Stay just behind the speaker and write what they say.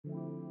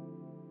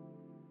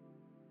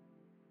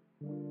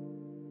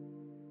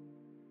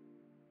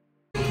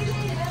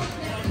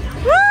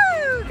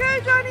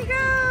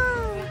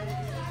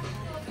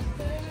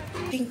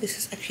think this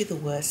is actually the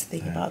worst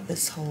thing about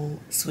this whole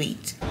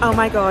suite. Oh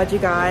my god, you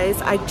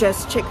guys, I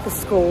just checked the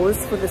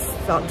scores for this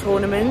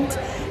tournament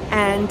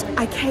and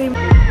I came...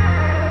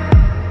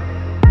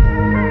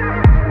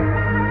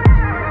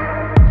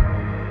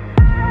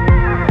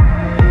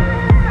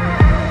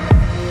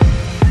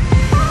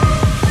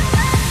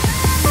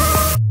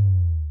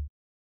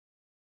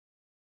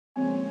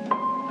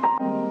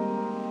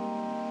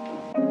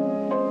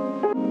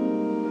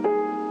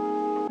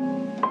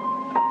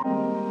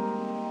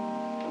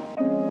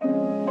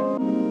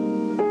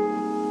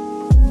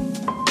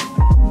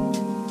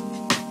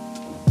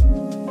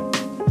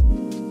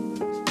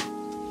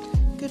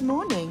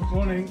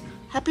 Morning.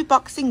 Happy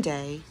Boxing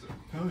Day.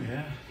 Oh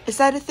yeah. Is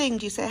that a thing?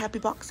 Do you say Happy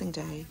Boxing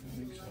Day? I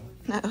think so.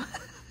 No.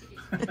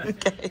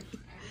 Okay.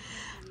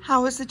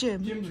 How was the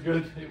gym? Gym's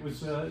good. It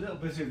was a little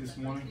busy this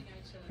morning.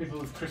 People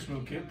with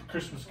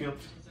Christmas guilt,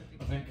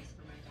 I think.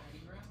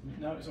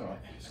 No, it's alright.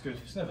 It's good.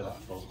 It's never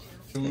that full.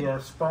 The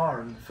spa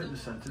and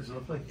fitness centre is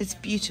lovely. It's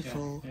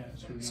beautiful. Yeah,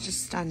 it's really nice.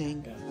 Just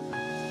stunning. Yeah.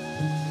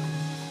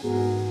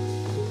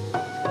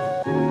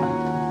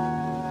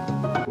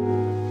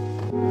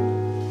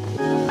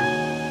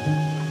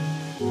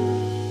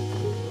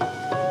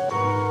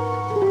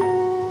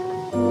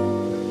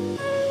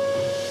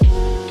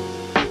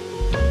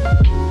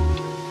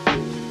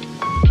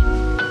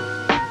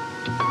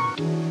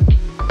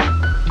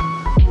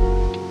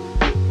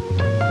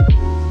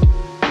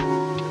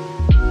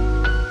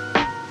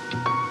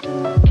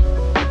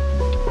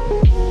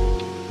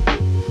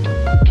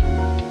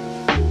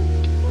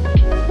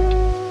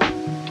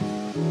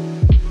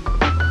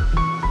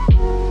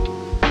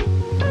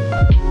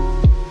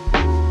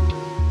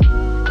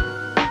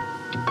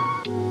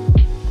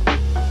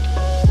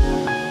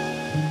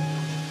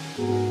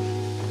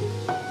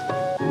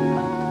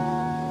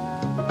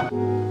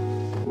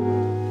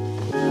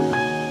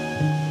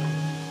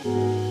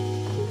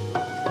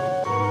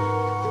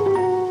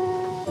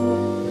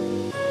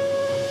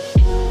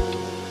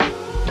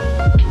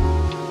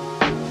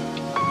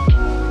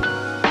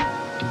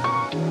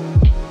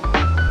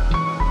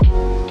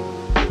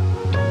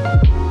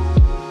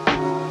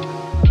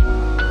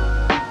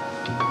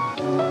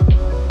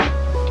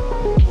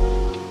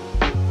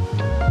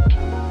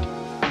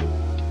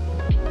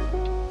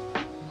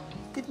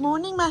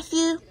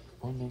 Matthew,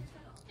 morning.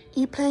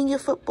 You playing your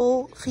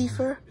football,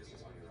 FIFA?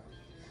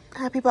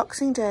 Happy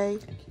Boxing Day.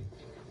 Thank you.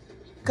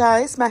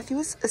 Guys, Matthew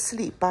was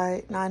asleep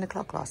by 9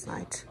 o'clock last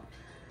night.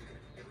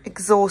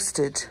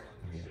 Exhausted.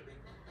 Yeah.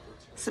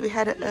 So we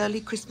had an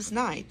early Christmas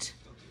night.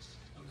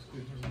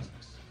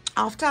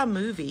 After our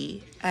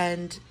movie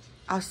and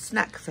our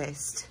snack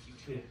fest,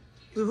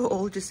 we were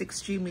all just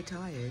extremely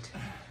tired.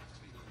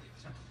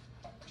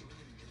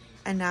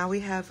 And now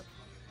we have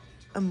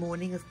a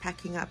morning of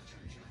packing up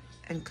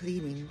and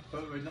cleaning.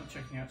 But we're not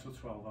checking out till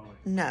 12, are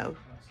we? No,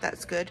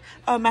 that's good.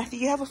 Oh, Matthew,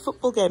 you have a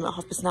football game at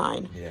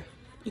 9:30. Yeah.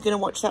 You're going to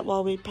watch that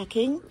while we're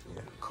packing?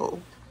 Yeah.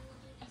 Cool.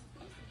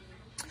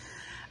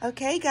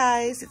 Okay,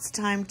 guys, it's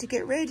time to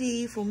get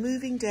ready for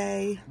moving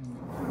day.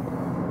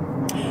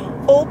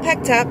 All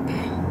packed up,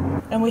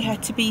 and we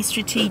had to be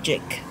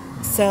strategic.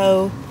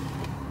 So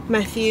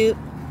Matthew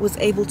was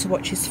able to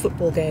watch his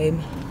football game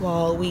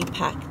while we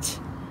packed.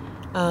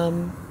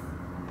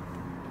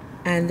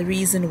 And the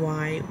reason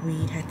why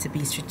we had to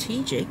be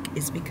strategic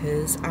is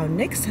because our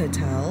next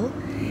hotel,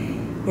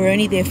 we're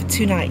only there for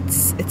 2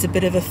 nights. It's a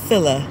bit of a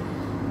filler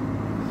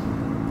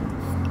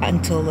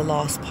until the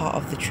last part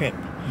of the trip.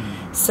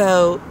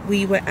 So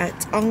we were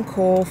at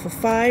Encore for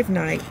 5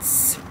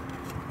 nights.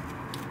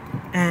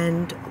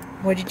 And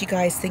what did you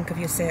guys think of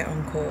your stay at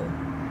Encore?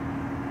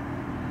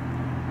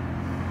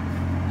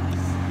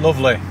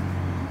 Lovely.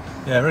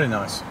 Yeah, really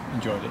nice.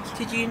 Enjoyed it.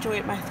 Did you enjoy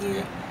it,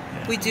 Matthew?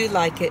 Yeah. We do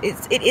like it.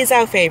 It is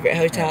our favourite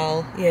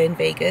hotel here in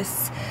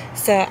Vegas.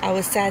 So I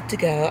was sad to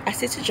go. I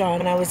said to John,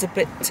 and I was a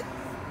bit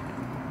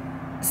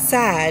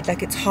sad,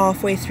 like it's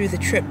halfway through the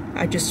trip.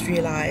 I just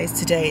realised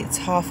today it's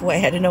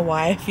halfway. I don't know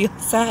why I feel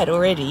sad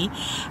already.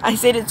 I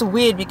said it's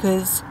weird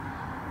because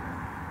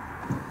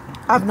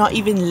I've not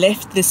even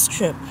left this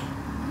trip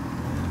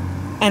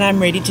and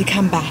I'm ready to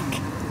come back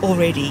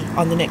already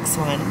on the next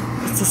one.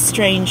 It's a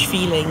strange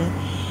feeling.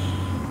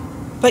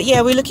 But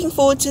yeah, we're looking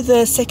forward to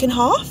the second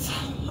half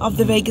of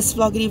the Vegas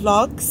Vloggity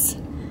Vlogs.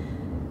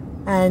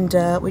 And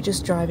we're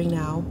just driving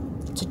now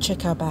to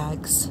check our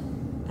bags.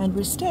 And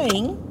we're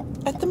staying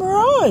at the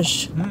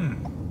Mirage.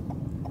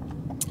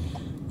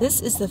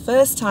 This is the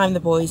first time the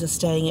boys are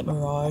staying at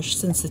Mirage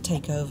since the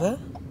takeover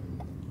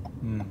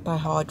by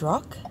Hard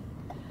Rock.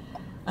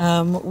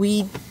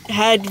 We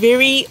had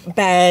very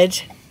bad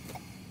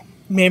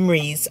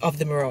memories of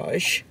the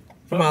Mirage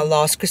from our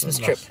last Christmas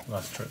trip.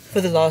 For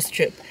the last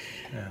trip.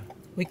 Yeah.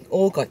 We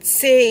all got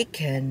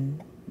sick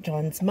and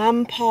John's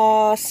mum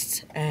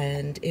passed,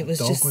 and it was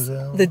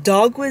the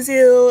dog was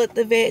ill at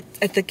the vet,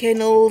 at the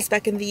kennels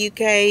back in the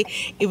UK.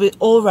 It was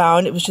all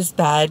round. It was just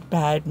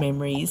bad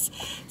memories.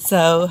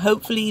 So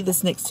hopefully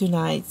this next 2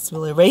 nights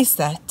will erase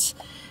that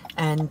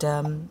and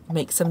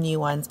make some new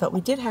ones. But we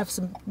did have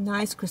some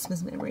nice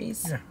Christmas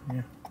memories.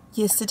 Yeah.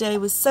 Yesterday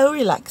was so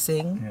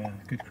relaxing. Yeah,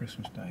 good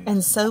Christmas day.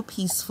 And so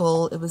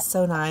peaceful. It was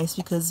so nice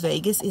because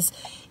Vegas is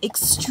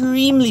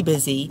extremely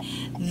busy.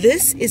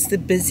 This is the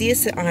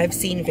busiest that I've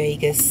seen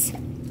Vegas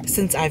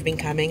since I've been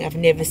coming. I've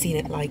never seen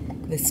it like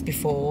this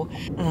before.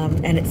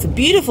 And it's a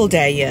beautiful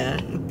day here.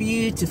 A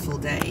beautiful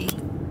day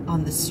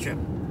on the strip.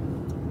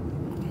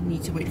 I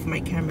need to wait for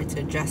my camera to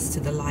adjust to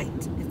the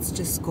light. It's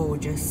just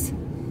gorgeous.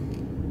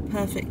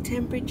 Perfect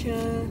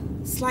temperature,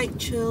 slight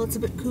chill. It's a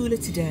bit cooler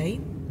today.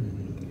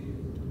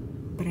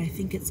 But I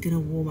think it's going to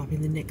warm up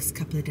in the next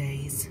couple of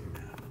days.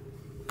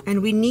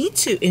 And we need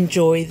to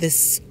enjoy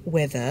this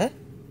weather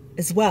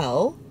as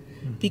well,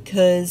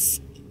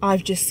 because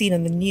I've just seen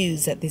on the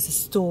news that there's a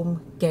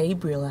storm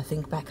Gabriel, I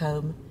think, back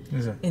home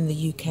in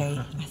the UK.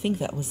 I think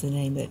that was the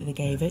name that they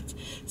gave it.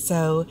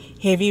 So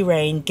heavy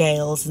rain,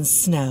 gales and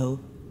snow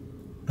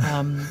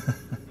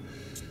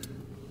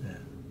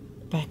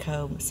back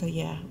home. So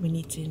yeah, we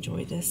need to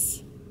enjoy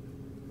this.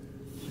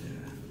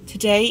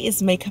 Today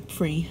is makeup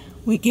free.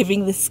 We're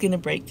giving the skin a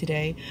break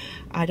today.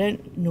 I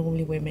don't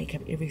normally wear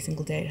makeup every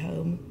single day at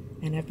home,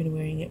 and I've been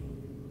wearing it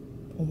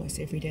almost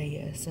every day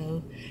here.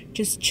 So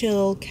just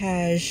chill,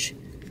 cash,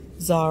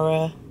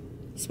 Zara,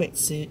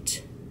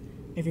 sweatsuit.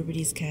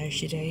 Everybody's cash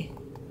today.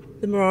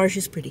 The Mirage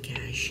is pretty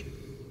cash,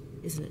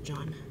 isn't it,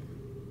 John?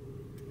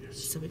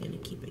 Yes. So we're going to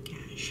keep it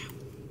cash.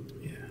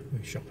 Yeah,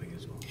 we're shopping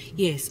as well.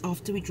 Yes,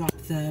 after we drop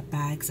the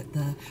bags at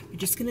the... We're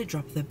just going to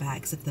drop the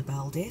bags at the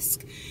bell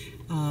desk.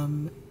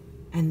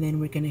 And then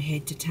we're going to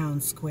head to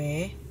Town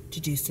Square to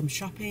do some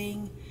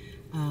shopping.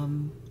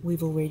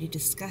 We've already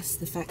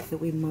discussed the fact that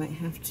we might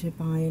have to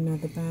buy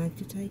another bag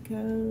to take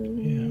home.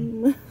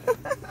 Yeah.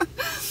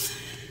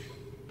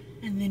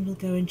 And then we'll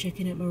go and check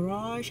in at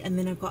Mirage. And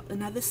then I've got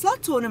another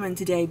slot tournament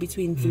today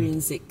between 3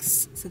 and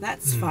 6. So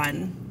that's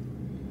fun.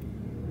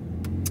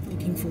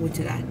 Looking forward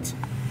to that.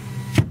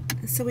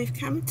 So we've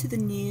come to the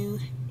new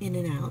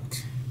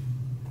In-N-Out,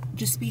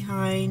 just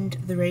behind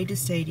the Raiders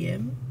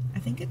Stadium. I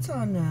think it's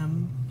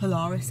on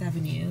Polaris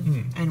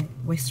Avenue and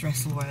West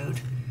Russell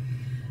Road.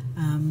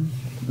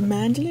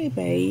 Mandalay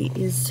Bay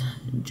is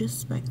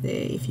just back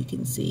there, if you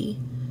can see.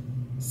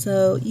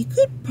 So you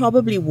could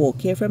probably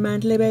walk here from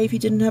Mandalay Bay if you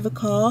didn't have a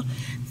car.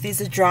 There's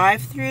a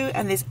drive-through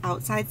and there's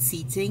outside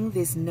seating.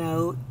 There's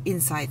no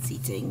inside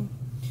seating.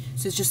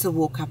 So it's just a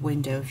walk-up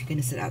window if you're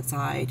going to sit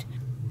outside.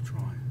 We'll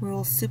try. We're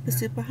all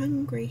super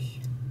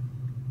hungry.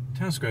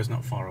 Town Square's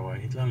not far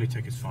away. It'll only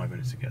take us 5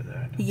 minutes to get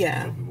there.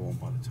 Yeah. It'll be warm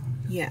by the time.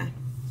 Yeah.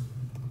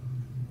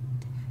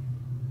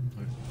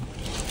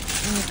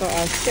 And we've got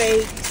our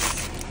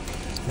steaks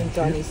and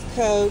Johnny's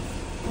Coke.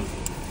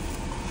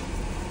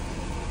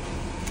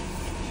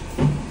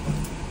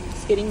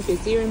 It's getting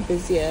busier and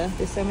busier.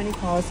 There's so many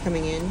cars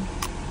coming in.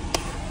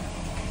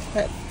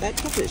 But that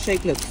chocolate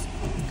shake looks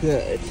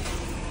good.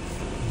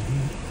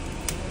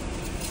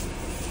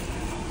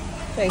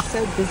 They're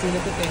so busy,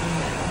 look at them.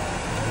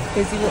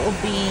 Busy little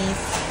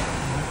bees.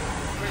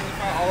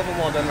 All of them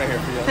all done right here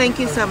for you. Thank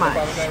you so much.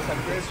 Have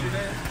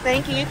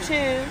Thank you, you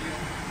too.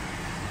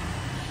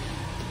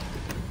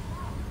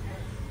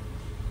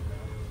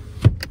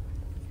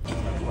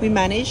 We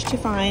managed to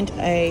find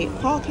a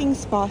parking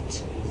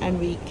spot and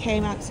we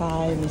came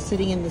outside and we're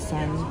sitting in the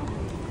sun.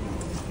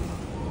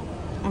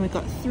 And we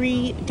got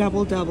 3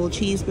 double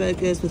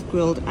cheeseburgers with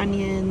grilled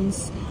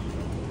onions,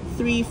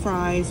 3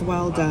 fries,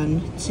 well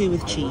done, 2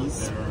 with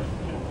cheese.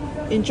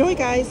 Enjoy,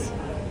 guys.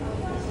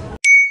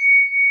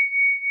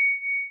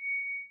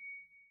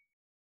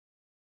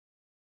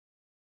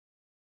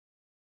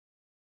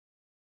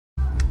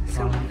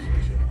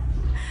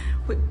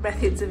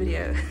 Matthew, it's a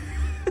video.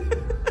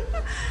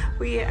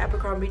 We're at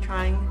Abercrombie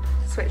trying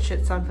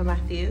sweatshirts on for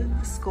Matthew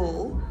for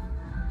school.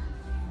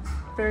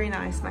 Very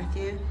nice,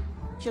 Matthew.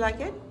 Do you like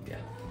it? Yeah.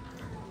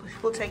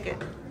 We'll take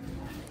it.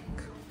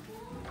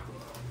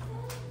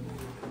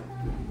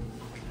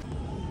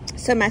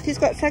 So Matthew's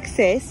got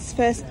success.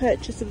 First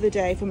purchase of the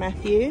day for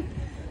Matthew.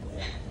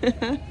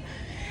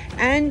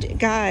 And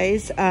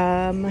guys,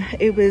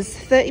 it was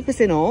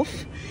 30%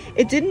 off.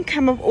 It didn't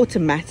come up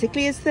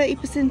automatically as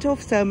 30%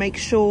 off, so make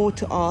sure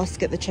to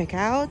ask at the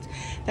checkout.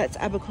 That's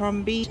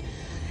Abercrombie.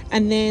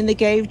 And then they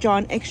gave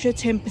John extra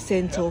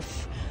 10%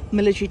 off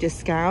military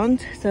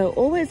discount. So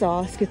always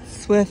ask,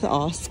 it's worth the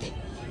ask.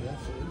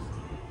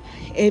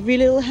 Every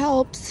little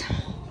helps.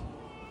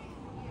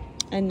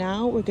 And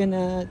now we're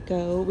gonna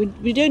go,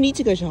 we don't need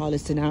to go to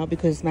Hollister now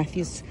because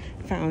Matthew's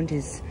found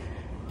his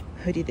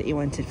hoodie that he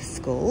wanted for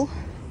school.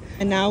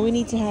 And now we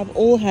need to have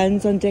all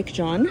hands on deck,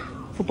 John,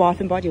 for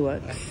Bath and Body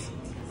Works.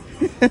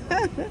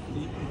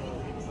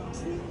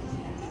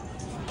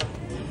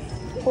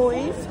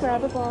 Boys,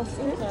 grab a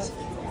basket.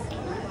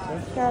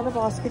 Grab a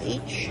basket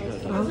each.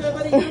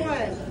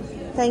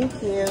 Thank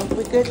you.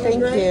 We're good, thank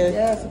you.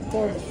 Yes, of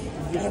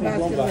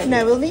course.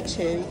 No, we'll need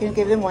 2. You can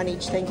give them 1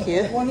 each, thank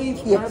you. 1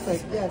 each, Yes.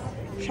 perfect, yes.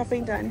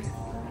 Shopping done.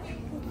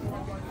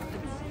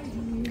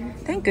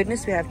 Thank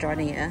goodness we have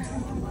Johnny here.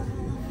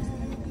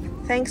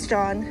 Thanks,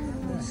 John,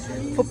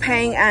 for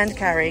paying and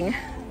carrying.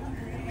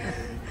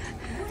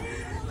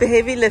 The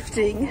heavy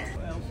lifting.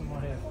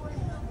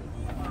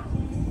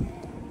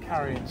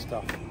 carrying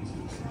stuff.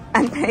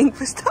 And paying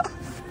for stuff.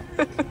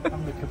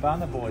 I'm the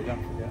cabana boy,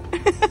 don't forget.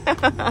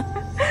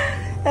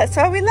 That's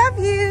why we love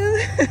you.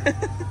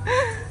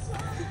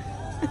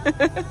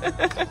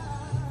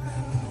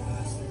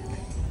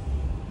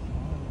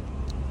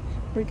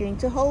 We're going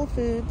to Whole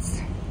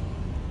Foods.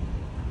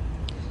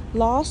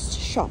 Last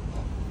shop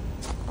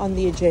on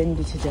the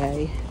agenda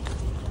today.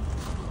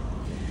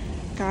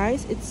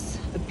 Guys, it's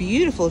a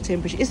beautiful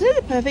temperature. Isn't it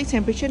a perfect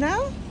temperature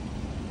now?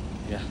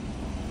 Yeah.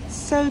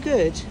 So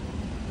good.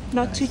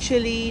 Not Nice. too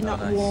chilly, not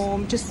nice.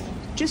 warm, just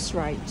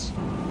right.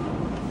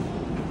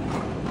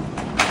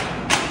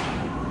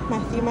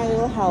 Matthew, my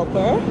little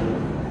helper.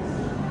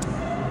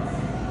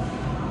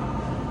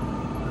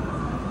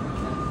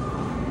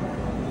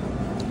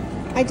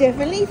 I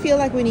definitely feel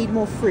like we need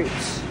more fruit.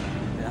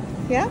 Yeah.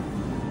 Yeah?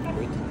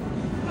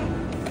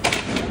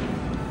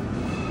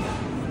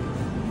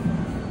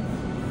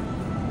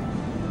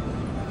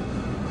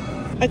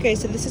 Okay,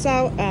 so this is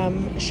our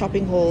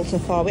shopping haul so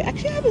far. We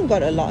actually haven't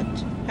got a lot,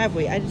 have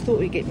we? I just thought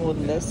we'd get more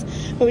than this.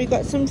 But we've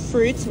got some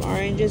fruit, some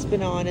oranges,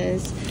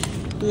 bananas.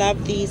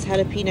 Love these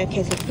jalapeno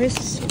kettle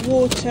crisps,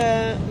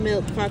 water,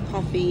 milk for our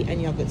coffee,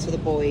 and yogurts for the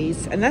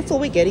boys. And that's all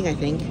we're getting, I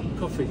think.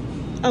 Coffee.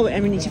 Oh,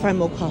 and we need to find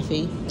more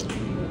coffee.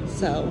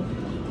 So,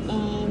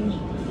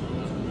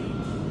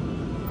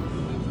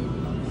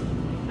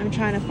 I'm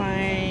trying to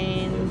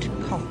find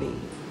coffee.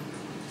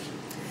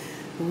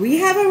 We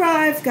have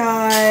arrived,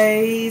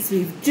 guys.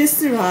 We've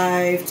just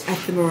arrived at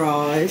the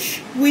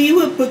Mirage. We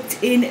were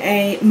booked in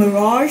a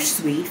Mirage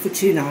suite for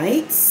 2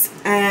 nights,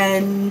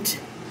 and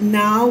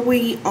now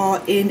we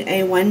are in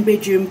a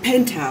 1-bedroom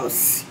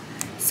penthouse.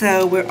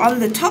 So we're on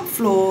the top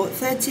floor,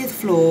 30th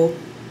floor,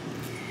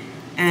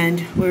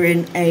 and we're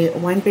in a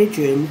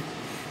 1-bedroom.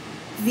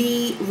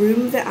 The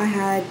room that I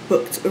had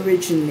booked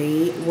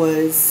originally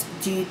was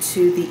due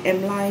to the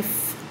M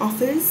Life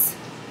offers,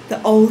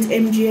 the old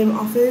MGM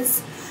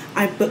offers.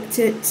 I booked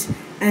it,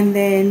 and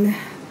then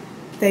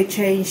they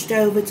changed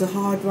over to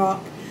Hard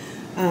Rock,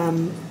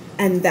 and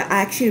I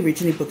actually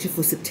originally booked it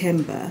for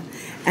September,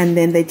 and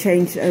then they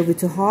changed it over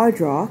to Hard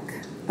Rock,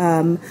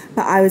 but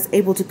I was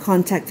able to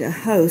contact a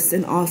host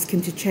and ask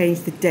him to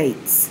change the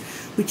dates,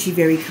 which he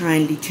very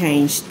kindly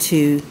changed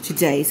to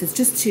today. So it's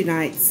just 2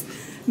 nights.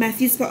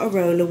 Matthew's got a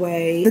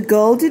rollaway. The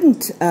girl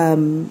didn't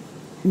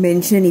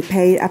mention any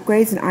paid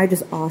upgrades, and I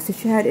just asked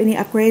if she had any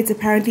upgrades.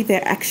 Apparently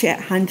they're actually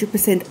at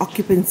 100%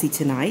 occupancy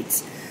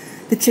tonight.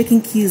 The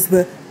check-in queues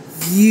were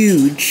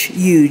huge.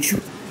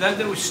 That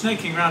was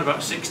snaking around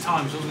about 6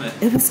 times, wasn't it?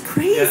 It was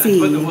crazy. Yeah,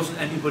 but there wasn't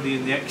anybody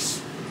in the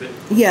X bit.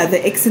 Yeah,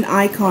 the X and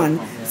icon.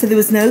 Yeah. So there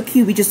was no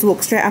queue. We just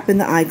walked straight up in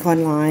the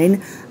icon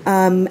line.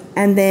 And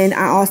then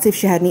I asked if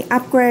she had any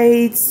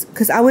upgrades,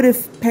 because I would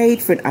have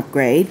paid for an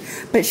upgrade.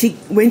 But she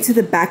went to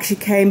the back. She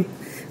came,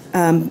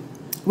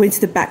 went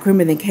to the back room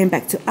and then came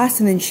back to us.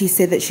 And then she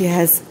said that she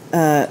has,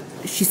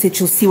 she said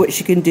she'll see what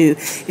she can do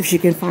if she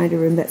can find a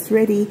room that's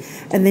ready.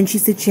 And then she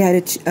said she had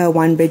a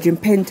 1-bedroom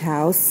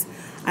penthouse.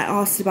 I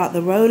asked about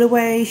the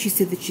rollaway. She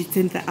said that she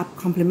sent that up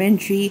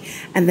complimentary,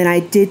 and then I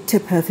did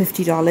tip her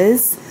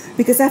 $50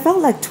 because I felt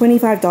like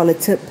 $25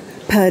 tip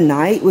per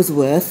night was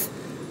worth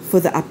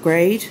for the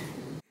upgrade.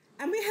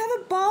 And we have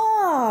a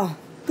bar.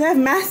 We have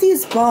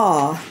Matthew's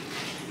bar,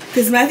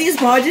 because Matthew's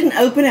bar didn't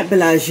open at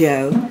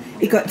Bellagio.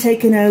 It got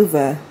taken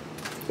over.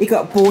 It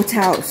got bought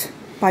out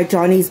by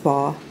Johnny's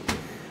bar.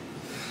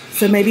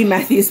 So maybe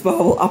Matthew's bar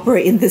will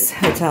operate in this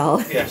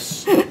hotel.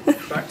 Yes.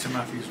 Back to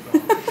Matthew's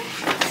bar.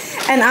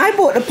 And I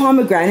bought a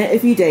pomegranate a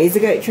few days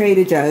ago at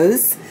Trader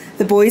Joe's.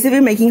 The boys have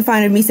been making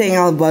fun of me saying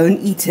I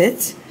won't eat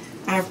it.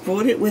 I've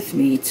brought it with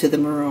me to the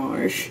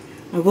Mirage.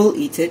 I will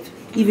eat it,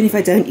 even if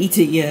I don't eat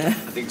it here. I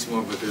think it's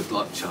more of a good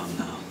luck charm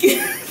now.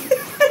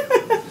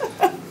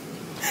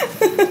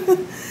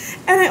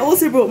 And I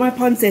also brought my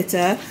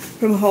pancetta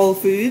from Whole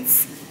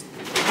Foods.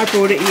 I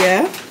brought it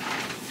here.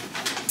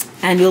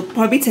 And we'll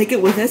probably take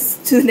it with us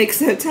to the next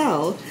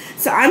hotel.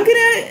 So I'm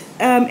gonna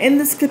end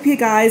this clip here,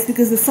 guys,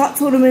 because the slot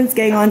tournament's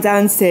going on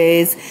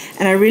downstairs,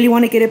 and I really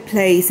want to get a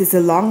place. There's a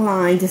long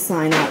line to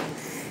sign up,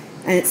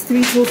 and it's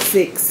 3 till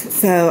 6,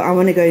 so I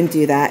want to go and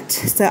do that.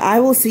 So I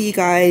will see you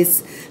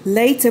guys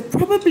later,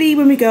 probably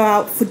when we go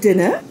out for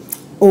dinner,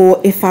 or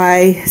if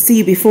I see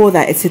you before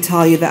that, it's to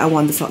tell you that I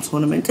won the slot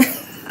tournament.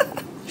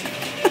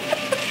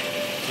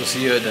 We'll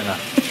see you at dinner.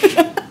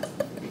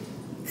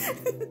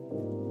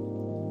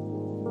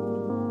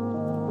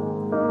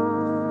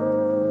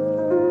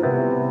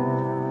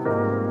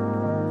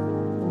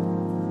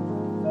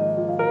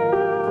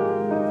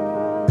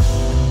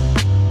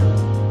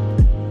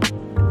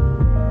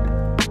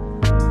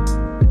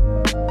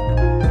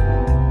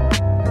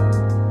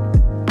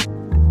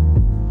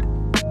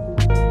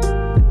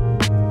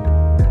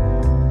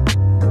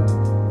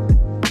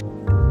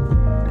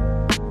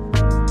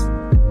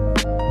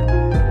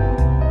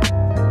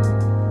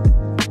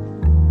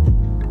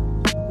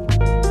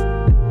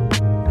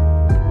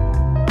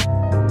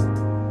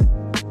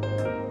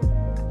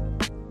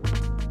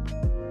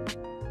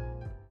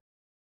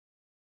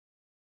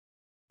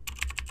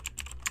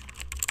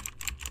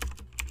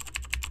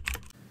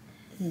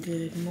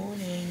 Good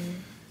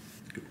morning.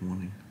 Good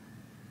morning.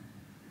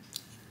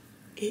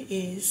 It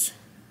is,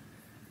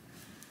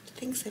 I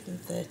think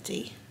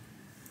 7:30.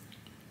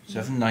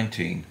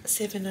 7:19.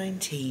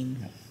 7:19.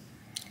 Yeah.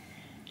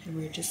 And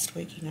we're just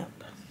waking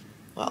up.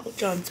 Well,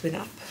 John's been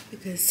up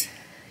because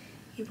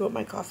he brought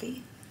my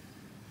coffee.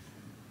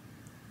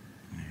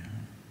 Yeah.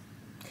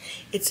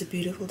 It's a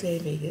beautiful day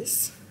in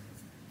Vegas.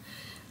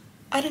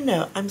 I don't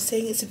know, I'm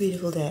saying it's a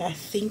beautiful day. I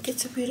think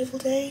it's a beautiful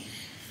day.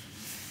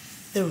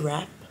 The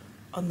wrap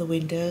on the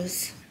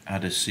windows.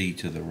 Add a C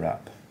to the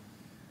wrap,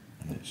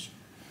 and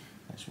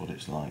that's what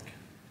it's like,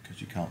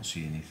 because you can't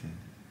see anything.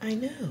 I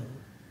know.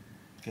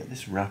 Get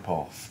this wrap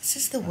off. This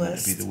is the and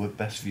worst. It'll be the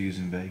best views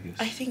in Vegas.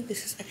 I think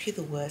this is actually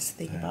the worst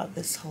thing Yeah. about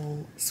this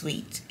whole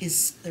suite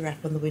is the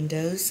wrap on the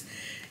windows.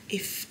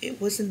 If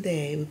it wasn't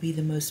there, it would be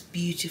the most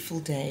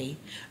beautiful day.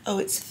 Oh,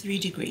 it's 3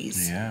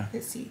 degrees. Yeah.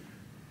 Let's see.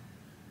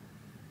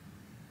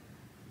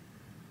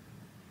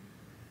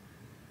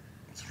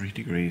 3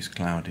 degrees,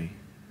 cloudy.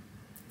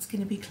 It's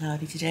going to be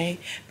cloudy today,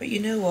 but you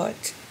know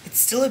what? It's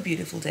still a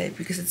beautiful day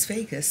because it's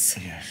Vegas.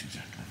 Yes,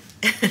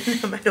 exactly.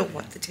 No matter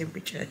what the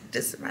temperature, it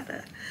doesn't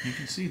matter. You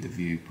can see the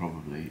view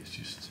probably. It's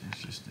just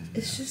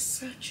It's just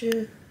such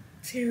a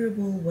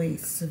terrible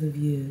waste of a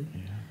view.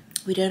 Yeah.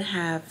 We don't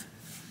have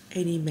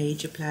any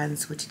major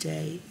plans for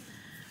today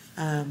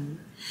on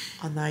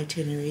the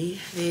itinerary.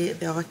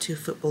 There are 2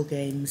 football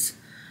games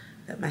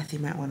that Matthew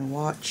might want to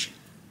watch,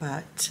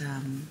 but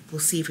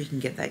we'll see if we can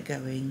get that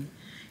going.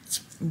 It's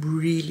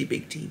really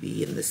big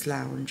TV in this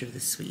lounge of the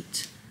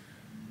suite.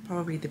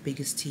 Probably the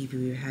biggest TV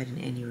we've had in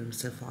any room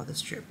so far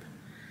this trip.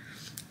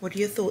 What are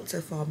your thoughts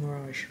so far,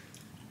 Mirage?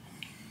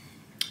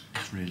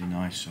 It's really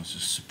nice. I was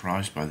just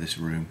surprised by this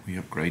room. We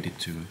upgraded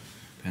to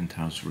a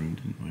penthouse room,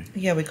 didn't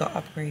we? Yeah, we got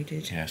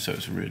upgraded. Yeah, so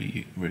it's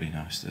really, really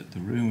nice. The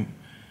room,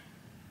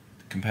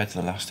 compared to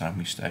the last time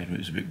we stayed, it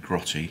was a bit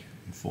grotty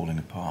and falling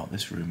apart.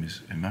 This room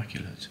is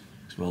immaculate.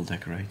 It's well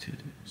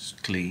decorated. It's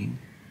clean.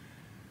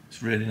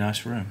 It's a really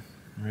nice room.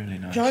 Really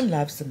nice. John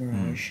loves the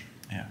Mirage.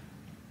 Yeah.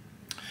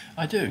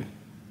 I do.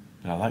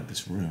 But I like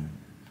this room.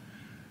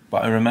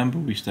 But I remember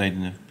we stayed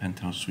in a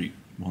penthouse suite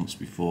once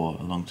before,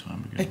 a long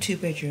time ago. A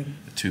 2-bedroom.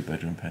 A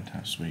 2-bedroom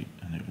penthouse suite,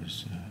 and it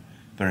was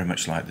very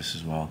much like this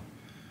as well.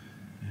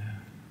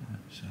 Yeah,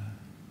 it's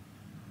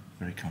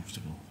very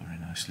comfortable, very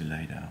nicely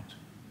laid out.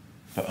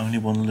 But only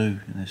one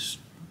loo in this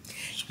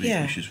suite,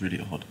 Yeah. which is really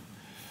odd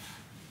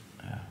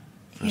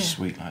for a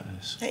suite like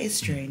this. That is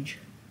strange.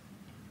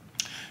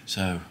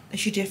 So They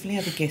should definitely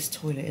have a guest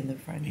toilet in the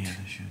front. yeah,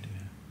 they should.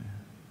 Yeah.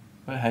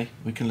 But hey,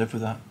 we can live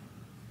with that.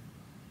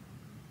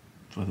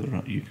 Whether or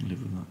not you can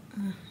live with that.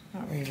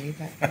 Not really,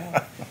 but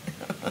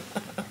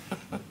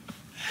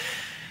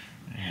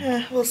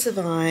yeah. We'll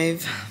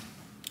survive.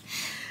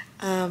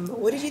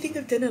 What did you think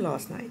of dinner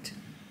last night?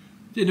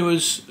 Dinner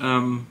was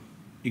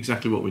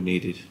exactly what we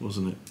needed,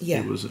 wasn't it? Yeah.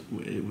 It was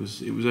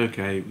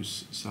okay. It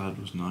was salad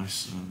was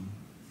nice.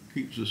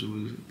 Pizza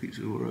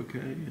were okay,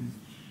 and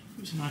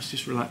it was a nice,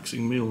 just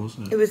relaxing meal,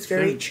 wasn't it? It was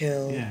very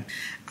chill. Yeah.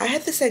 I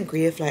had the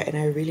sangria flight and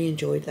I really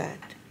enjoyed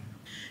that.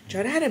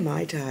 John had a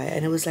Mai Tai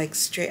and it was like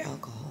straight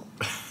alcohol.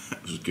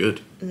 It was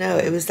good. No,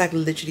 it was like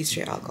literally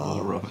straight alcohol.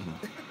 All right.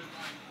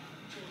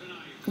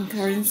 In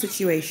current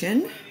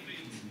situation,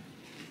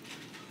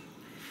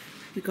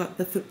 we got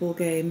the football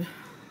game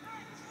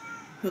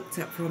hooked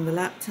up from the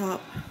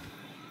laptop,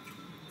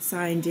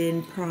 signed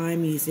in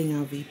Prime using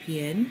our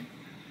VPN,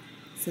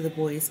 so the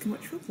boys can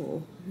watch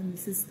football. And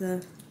this is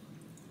the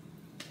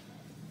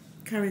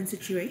current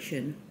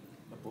situation.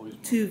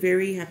 2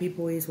 very happy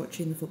boys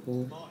watching the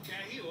football.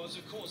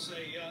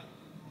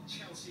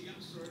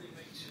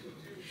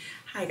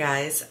 Hi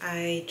guys,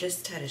 I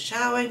just had a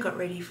shower and got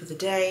ready for the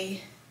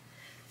day.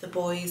 The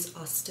boys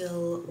are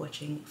still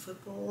watching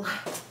football.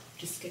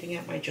 Just getting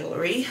out my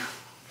jewelry.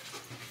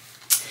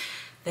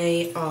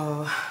 They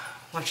are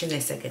watching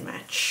their second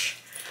match.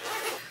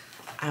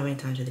 I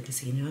went down to the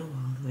casino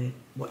while they were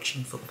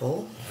watching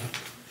football.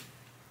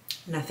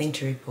 Nothing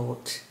to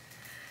report.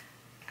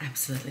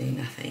 Absolutely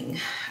nothing.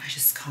 I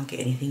just can't get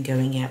anything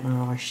going at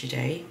Mirage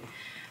today.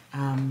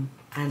 And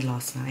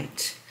last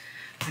night.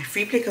 My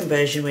free play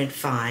conversion went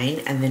fine,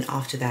 and then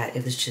after that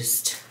it was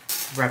just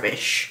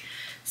rubbish.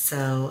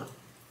 So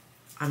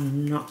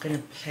I'm not going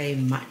to play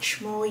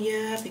much more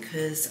here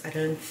because I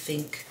don't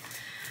think,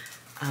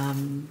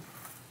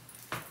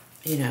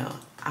 you know,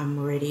 I'm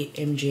already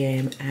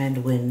MGM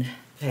and win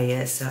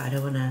player, so I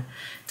don't want to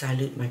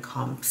dilute my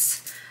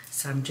comps.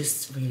 So I'm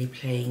just really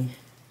playing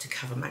to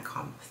cover my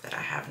comp that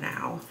I have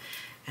now.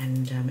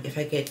 And if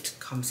I get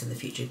comps in the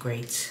future,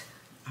 great.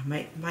 I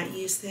might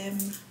use them,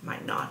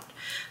 might not.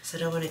 So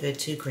I don't want to go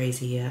too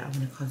crazy here. I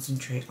want to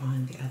concentrate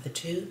on the other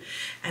 2.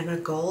 And my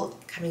goal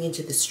coming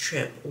into this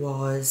trip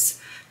was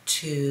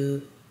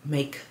to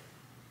make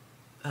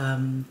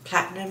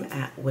platinum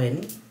at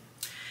Win,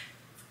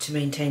 to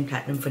maintain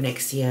platinum for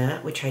next year,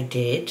 which I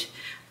did.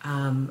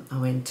 I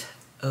went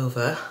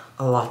over,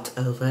 a lot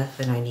over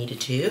than I needed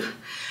to.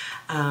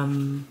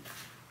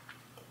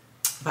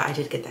 But I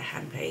did get the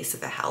hand pay, so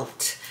that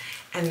helped.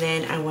 and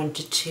then I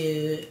wanted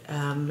to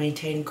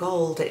maintain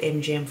gold at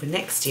MGM for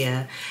next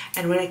year.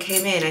 And when I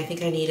came in, I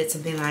think I needed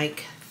something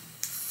like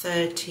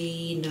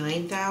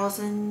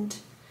 39,000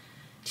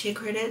 tier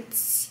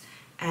credits,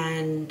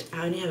 and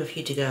I only have a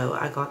few to go.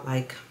 I got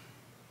like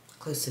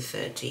close to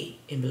 30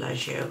 in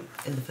Bellagio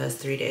in the first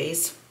 3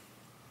 days.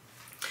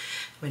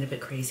 Went a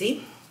bit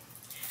crazy.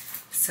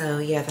 So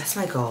yeah, that's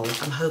my goal.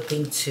 I'm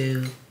hoping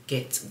to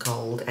get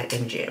gold at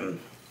MGM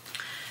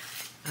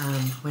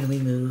when we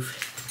move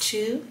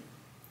to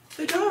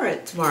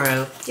Vdora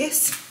tomorrow.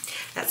 Yes,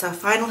 that's our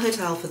final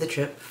hotel for the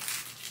trip.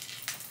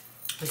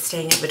 We're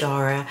staying at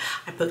Vdora.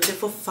 I booked it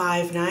for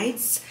 5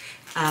 nights,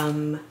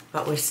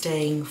 but we're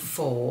staying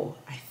 4.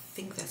 I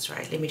think that's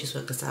right. Let me just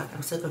work this out.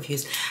 I'm so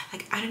confused.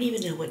 Like, I don't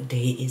even know what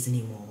day it is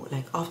anymore.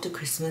 Like, after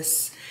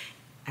Christmas,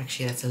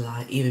 actually that's a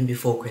lie, even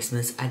before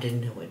Christmas, I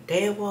didn't know what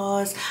day it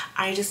was.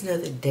 I just know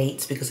the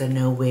dates because I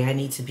know where I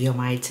need to be on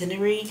my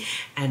itinerary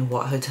and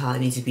what hotel I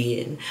need to be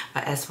in.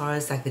 But as far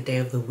as like the day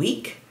of the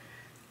week,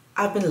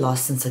 I've been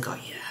lost since I got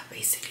here,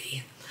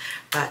 basically.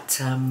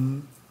 But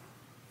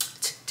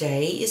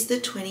today is the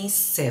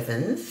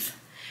 27th.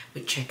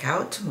 We check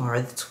out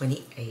tomorrow, the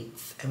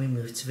 28th, and we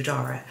move to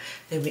Vdora.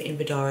 Then we're in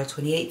Vdora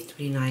 28th,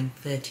 29th,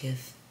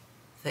 30th,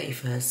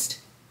 31st,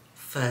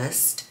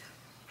 1st.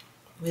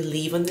 We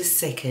leave on the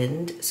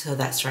 2nd, so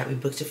that's right, we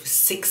booked it for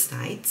 6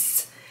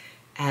 nights,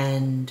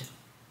 and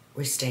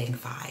we're staying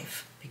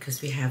 5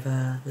 because we have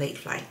a late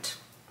flight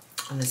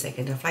on the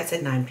 2nd. Our flight's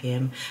at 9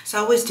 p.m, so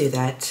I always do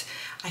that.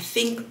 I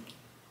think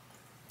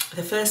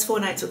the first 4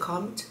 nights were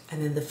comped,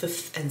 and then the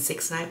 5th and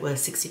 6th night were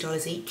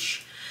 $60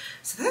 each.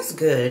 So that's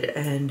good,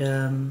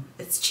 and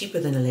it's cheaper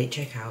than a late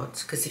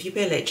checkout, because if you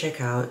pay a late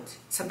checkout,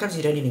 sometimes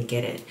you don't even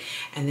get it,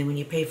 and then when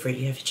you pay for it,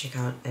 you have to check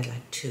out at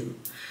like 2.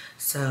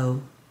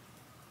 So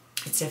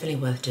it's definitely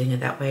worth doing it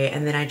that way.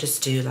 And then I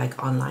just do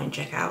like online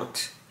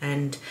checkout,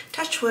 and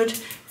touch wood,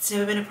 it's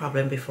never been a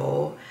problem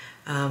before.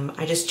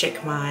 I just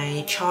check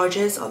my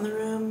charges on the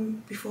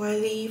room before I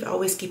leave. I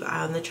always keep an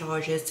eye on the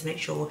charges to make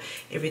sure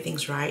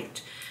everything's right,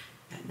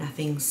 that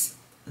nothing's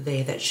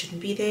there that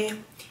shouldn't be there.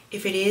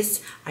 If it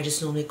is, I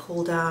just normally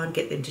call down,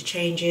 get them to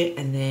change it,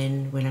 and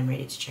then when I'm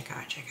ready to check out,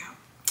 I check out.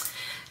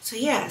 So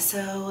yeah,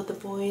 so the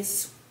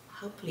boys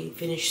hopefully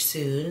finish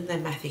soon,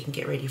 then Matthew can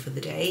get ready for the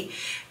day,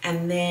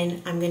 and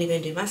then I'm gonna go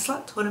and do my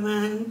slot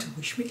tournament.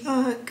 Wish me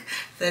luck.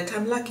 3rd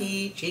time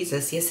lucky.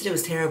 Jesus, yesterday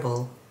was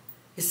terrible.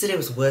 Yesterday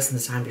was worse than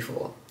the time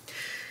before.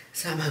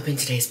 So I'm hoping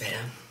today's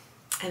better.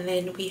 And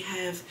then we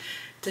have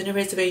dinner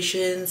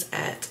reservations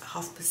at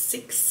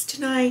 6:30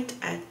 tonight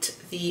at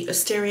the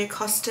Osteria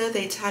Costa,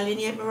 the Italian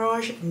at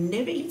Mirage.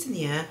 Never eaten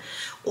here.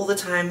 All the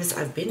times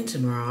I've been to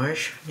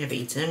Mirage, never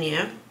eaten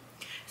here.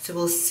 So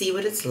we'll see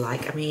what it's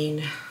like. I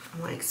mean,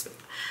 I'm like,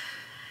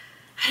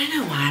 I don't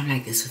know why I'm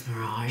like this with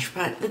Mirage,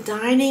 but the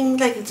dining,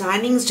 like the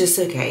dining's just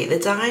okay. The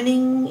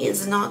dining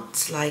is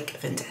not like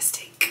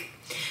fantastic.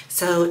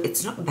 So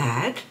it's not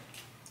bad,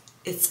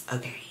 it's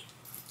okay.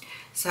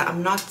 So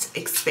I'm not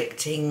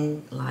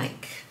expecting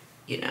like,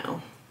 you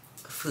know,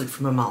 food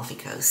from Amalfi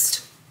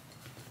Coast,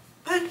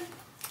 but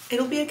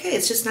it'll be okay.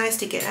 It's just nice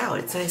to get out.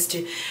 It's nice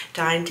to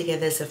dine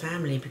together as a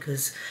family,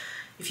 because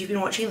if you've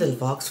been watching the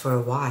vlogs for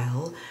a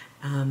while,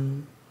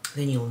 then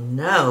you'll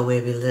know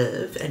where we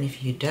live. And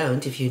if you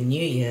don't, if you're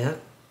new here,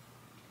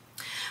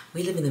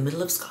 we live in the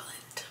middle of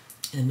Scotland,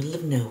 in the middle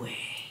of nowhere.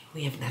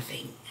 We have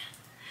nothing.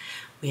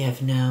 We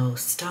have no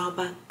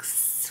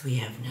Starbucks, we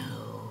have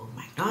no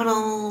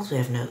McDonald's, we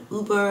have no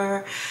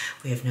Uber,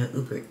 we have no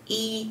Uber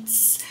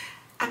Eats,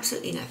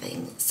 absolutely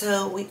nothing.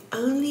 So we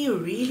only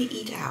really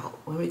eat out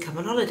when we come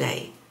on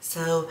holiday.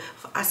 So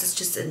for us, it's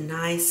just a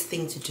nice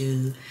thing to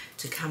do,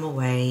 to come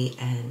away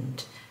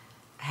and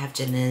have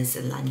dinners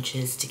and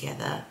lunches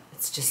together.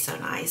 It's just so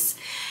nice.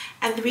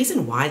 And the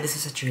reason why this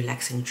is such a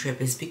relaxing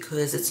trip is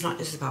because it's not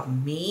just about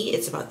me,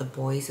 it's about the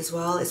boys as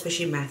well,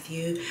 especially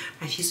Matthew.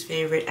 Matthew's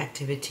favorite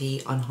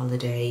activity on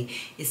holiday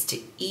is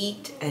to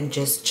eat and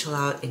just chill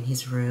out in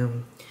his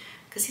room,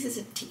 because he's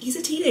a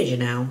teenager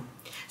now.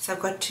 So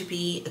I've got to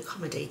be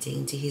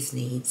accommodating to his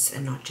needs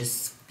and not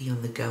just be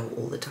on the go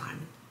all the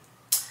time.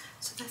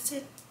 So that's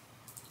it.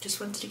 Just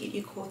wanted to get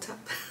you caught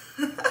up.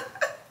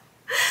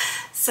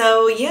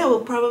 So yeah,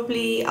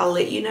 I'll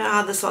let you know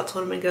how the slot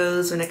tournament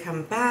goes when I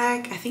come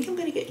back. I think I'm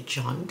gonna get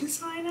John to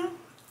sign up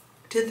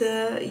to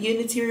the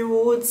Unity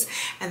rewards,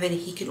 and then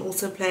he can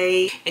also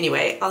play.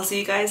 Anyway, I'll see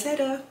you guys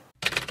later.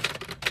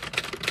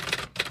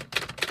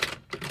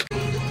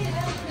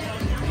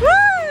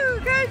 Woo!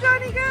 Go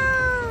Johnny,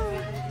 go!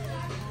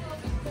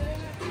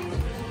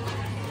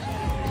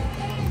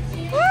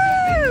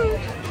 Woo!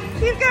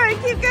 Keep going,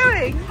 keep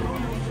going.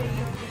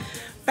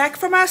 Back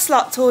from our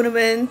slot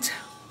tournament.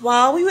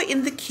 While we were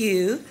in the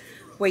queue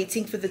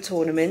waiting for the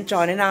tournament,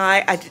 John and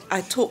I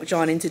talked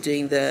John into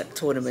doing the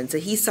tournament. So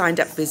he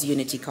signed up for his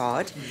Unity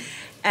card,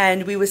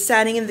 and we were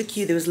standing in the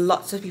queue. There was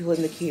lots of people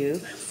in the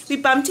queue. We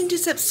bumped into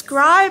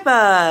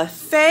subscriber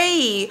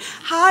Faye.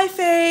 Hi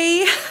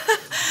Faye.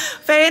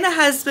 Faye and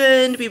her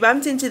husband, we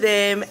bumped into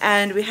them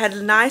and we had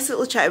a nice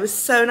little chat. It was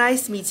so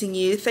nice meeting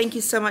you. Thank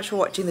you so much for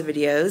watching the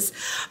videos.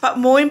 But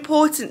more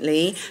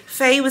importantly,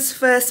 Faye was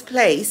first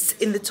place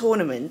in the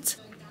tournament.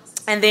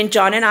 And then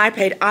John and I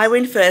played. I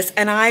went first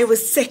and I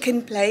was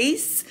second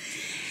place.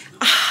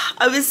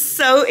 I was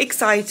so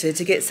excited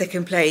to get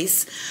second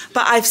place,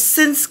 but I've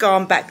since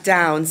gone back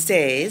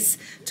downstairs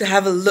to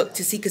have a look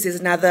to see, because there's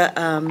another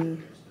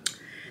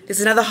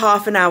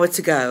half an hour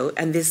to go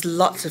and there's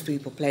lots of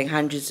people playing,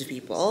 hundreds of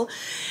people,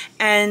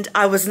 and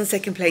I wasn't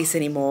second place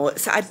anymore.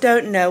 So I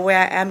don't know where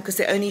I am because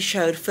they only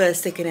showed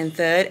first, second and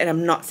third, and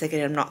I'm not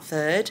second, I'm not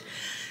third.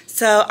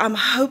 So I'm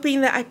hoping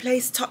that I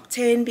place top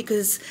 10,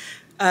 because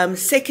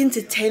second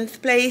to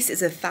 10th place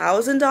is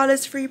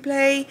 $1,000 free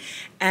play,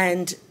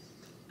 and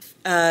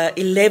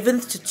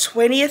 11th to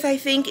 20th I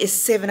think is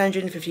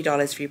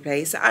 $750 free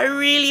play. So I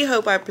really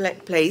hope I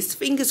place,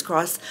 fingers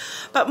crossed.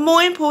 But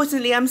more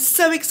importantly, I'm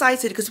so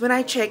excited because when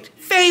I checked,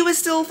 Faye was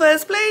still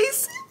first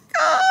place.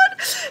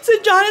 God. So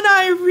John and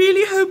I are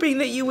really hoping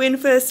that you win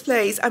first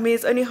place. I mean,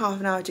 it's only half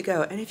an hour to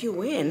go, and if you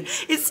win,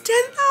 it's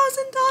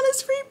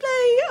 $10,000 free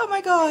play. Oh my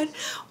God,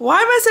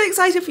 why am I so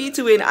excited for you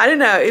to win? I don't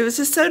know, it was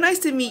just so nice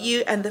to meet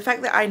you, and the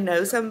fact that I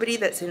know somebody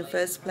that's in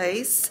first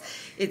place,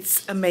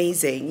 it's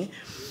amazing.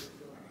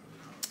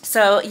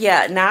 So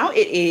yeah, now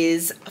it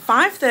is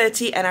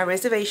 5:30 and our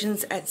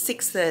reservation's at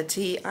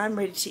 6:30. I'm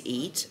ready to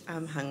eat.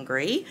 I'm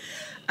hungry.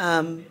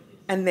 And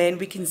then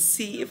we can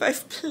see if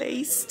I've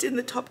placed in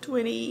the top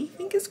 20.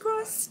 Fingers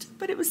crossed.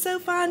 But it was so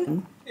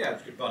fun. Yeah, it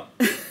was good fun.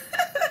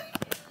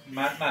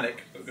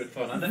 Manic, but good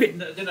fun. I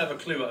didn't have a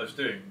clue what I was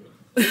doing.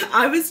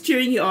 I was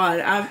cheering you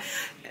on.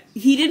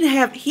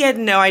 He had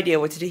no idea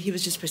what to do. He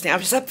was just pressing. I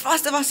was just like,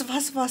 faster, faster,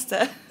 faster,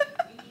 faster.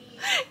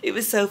 It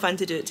was so fun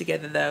to do it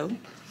together though.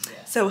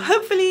 So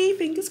hopefully,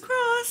 fingers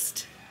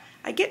crossed,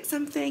 I get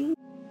something.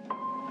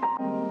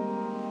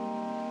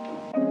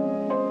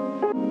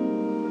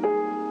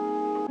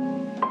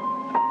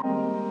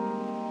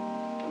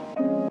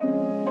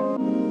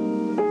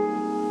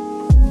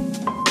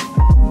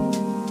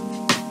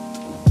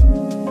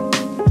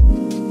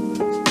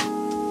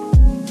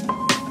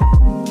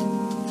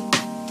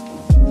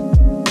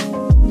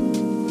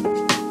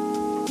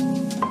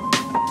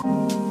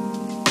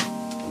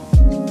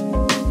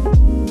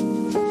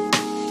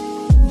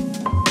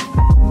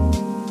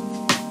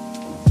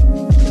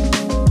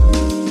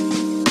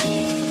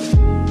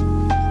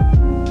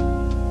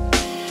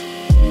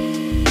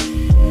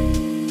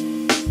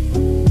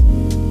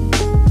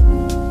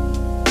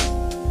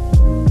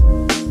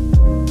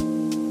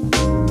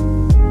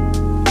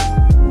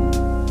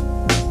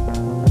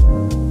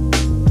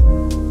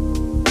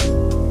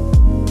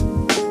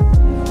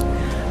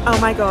 Oh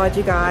my God,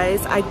 you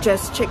guys, I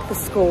just checked the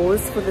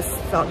scores for the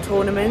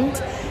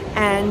tournament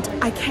and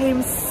I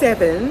came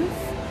 7th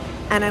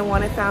and I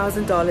won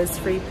 $1,000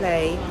 free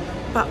play.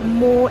 But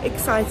more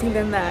exciting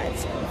than that,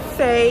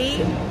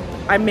 Faye,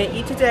 I met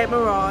you today at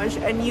Mirage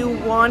and you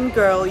won,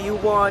 girl, you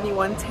won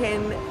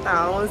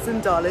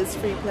 $10,000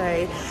 free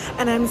play,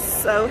 and I'm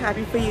so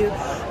happy for you.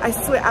 I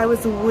swear I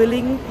was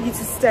willing you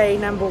to stay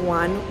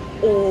 #1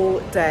 all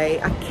day.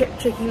 I kept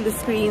checking the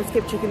screens,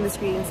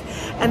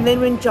 and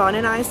then when John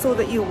and I saw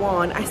that you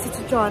won, I said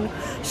to John,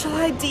 shall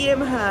I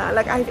DM her?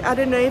 Like, I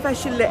don't know if I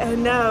should let her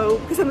know,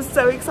 because I'm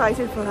so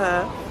excited for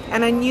her.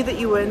 And I knew that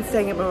you weren't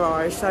staying at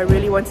Mirage, so I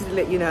really wanted to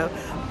let you know.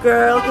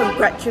 Girl,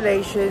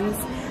 congratulations.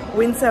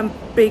 Win some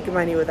big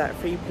money with that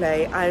free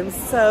play. I'm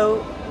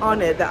so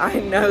honored that I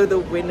know the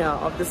winner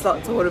of the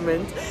slot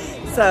tournament.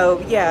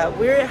 So yeah,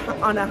 we're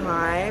on a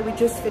high. We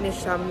just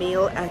finished our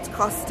meal at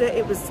Costa.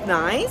 It was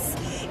nice.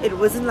 It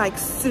wasn't like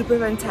super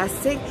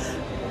fantastic.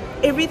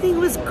 Everything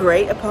was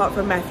great apart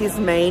from Matthew's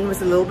main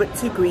was a little bit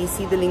too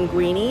greasy, the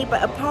linguine.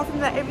 But apart from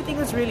that, everything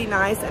was really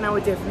nice and I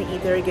would definitely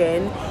eat there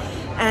again.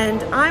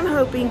 And I'm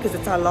hoping, because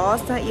it's our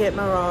last night here at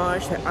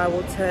Mirage, that I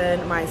will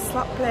turn my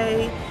slot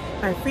play,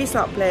 my free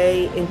slot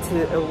play,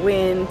 into a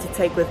win to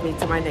take with me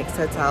to my next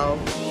hotel.